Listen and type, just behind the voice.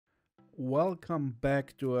Welcome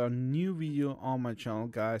back to a new video on my channel,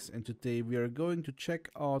 guys, and today we are going to check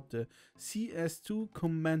out the CS2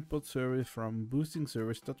 Commendbot service from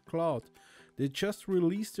boostingservice.cloud. They just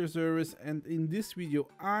released their service, and in this video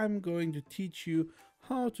I'm going to teach you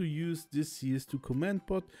how to use this CS2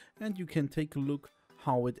 Commendbot, and you can take a look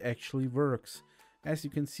how it actually works. As you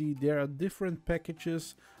can see, there are different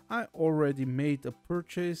packages. I already made a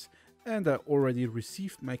purchase and I already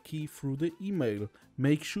received my key through the email.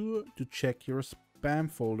 Make sure to check your spam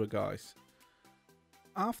folder, guys.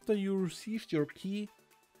 After you received your key,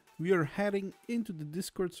 we are heading into the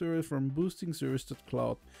Discord server from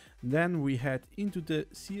boostingservice.cloud. Then we head into the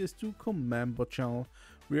CS2 Commendbot channel.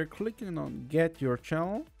 We are clicking on get your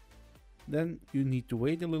channel. Then you need to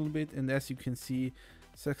wait a little bit, and as you can see,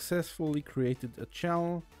 successfully created a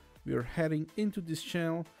channel. We are heading into this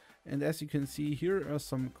channel. And as you can see, here are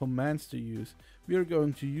some commands to use. We are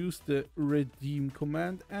going to use the redeem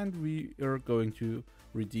command, and we are going to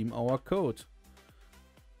redeem our code.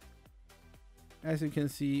 As you can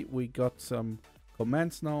see, we got some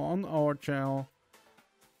commands now on our channel.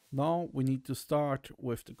 Now we need to start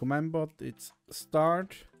with the command bot. It's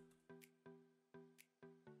start.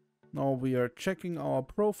 Now we are checking our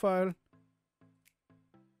profile.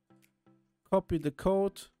 Copy the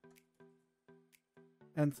code.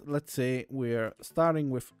 And let's say we're starting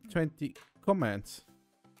with 20 commands.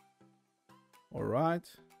 Alright.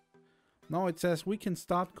 Now it says we can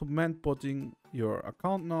start command botting your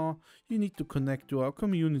account now. You need to connect to our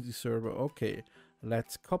community server. Okay,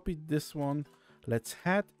 let's copy this one. Let's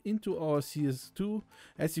head into our CS2.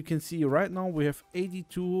 As you can see right now we have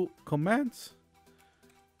 82 commands.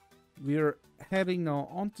 We're heading now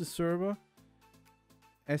onto the server.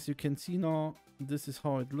 As you can see now, this is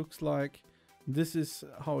how it looks like. This is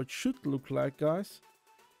how it should look like, guys.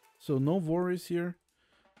 So no worries here.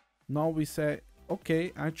 Now we say,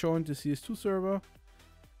 okay, I joined the CS2 server.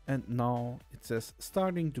 And now it says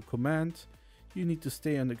starting to command. You need to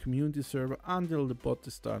stay on the community server until the bot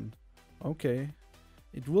is done. Okay.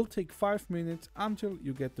 It will take 5 minutes until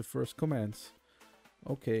you get the first commands.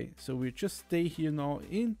 Okay, so we just stay here now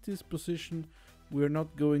in this position. We're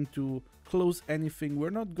not going to close anything. We're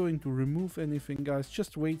not going to remove anything, guys.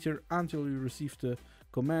 Just wait here until you receive the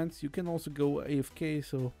commands. You can also go AFK,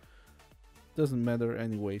 so doesn't matter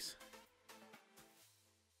anyways.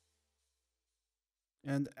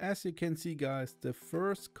 And as you can see, guys, the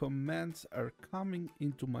first commands are coming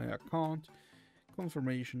into my account.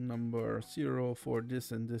 Confirmation number 0 for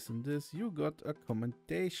this and this and this. You got a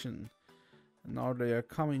commendation. And now they are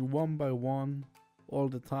coming one by one all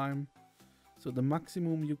the time. So the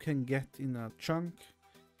maximum you can get in a chunk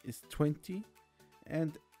is 20,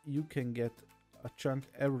 and you can get a chunk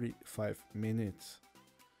every 5 minutes.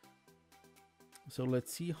 So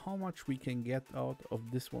let's see how much we can get out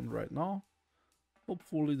of this one right now.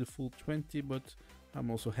 Hopefully the full 20, but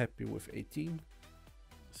I'm also happy with 18.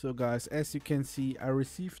 So guys, as you can see, I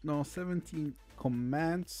received now 17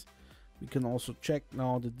 commands. We can also check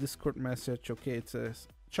now the Discord message. Okay, it says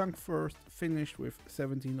chunk first finished with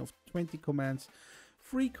 17 of 20 commands.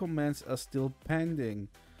 3 commands are still pending.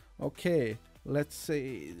 Okay, let's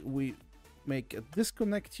say we make a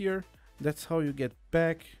disconnect here. That's how you get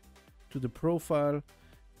back to the profile.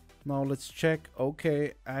 Now let's check.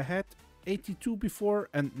 Okay, I had 82 before,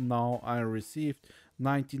 and now I received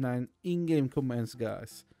 99 in-game commands,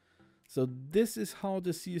 guys. So this is how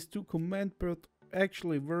the CS2 Commendbot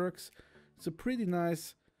actually works. It's a pretty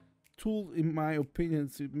nice tool in my opinion.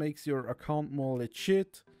 It makes your account more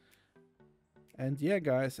legit. And yeah,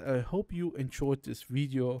 guys, I hope you enjoyed this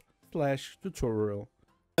video / tutorial.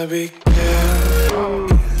 Be careful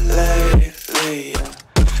lately,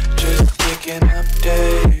 just picking up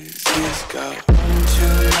daisies. Got 1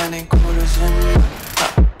 too many quarters in my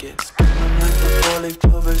pockets, coming like the four-leaf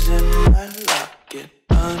clovers in my locket.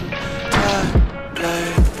 Untied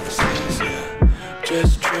places, yeah,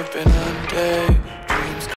 just tripping on daisies.